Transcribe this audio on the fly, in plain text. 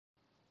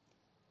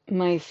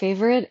My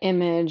favorite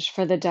image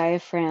for the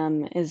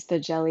diaphragm is the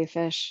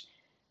jellyfish,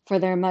 for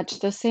they're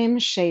much the same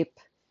shape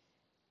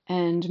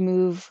and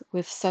move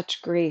with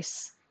such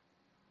grace.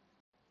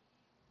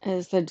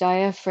 As the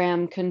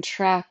diaphragm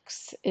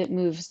contracts, it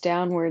moves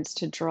downwards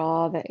to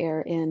draw the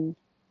air in.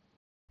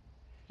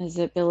 As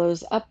it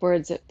billows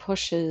upwards, it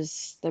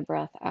pushes the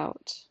breath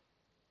out.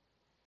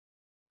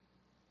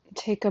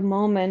 Take a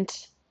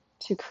moment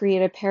to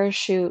create a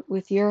parachute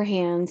with your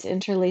hands,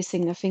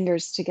 interlacing the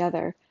fingers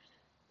together,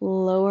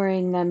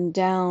 lowering them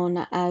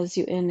down as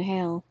you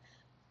inhale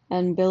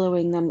and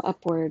billowing them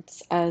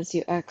upwards as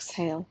you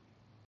exhale.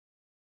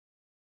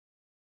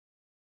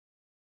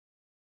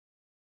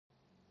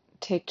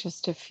 Take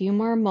just a few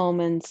more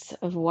moments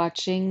of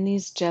watching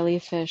these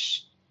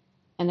jellyfish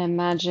and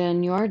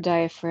imagine your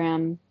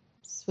diaphragm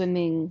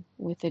swimming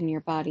within your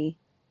body.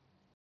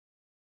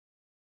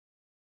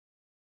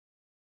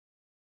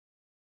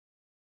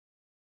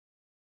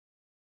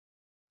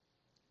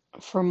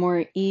 For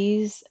more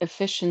ease,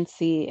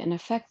 efficiency, and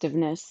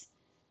effectiveness,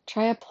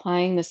 try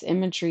applying this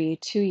imagery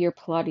to your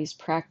Pilates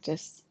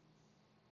practice.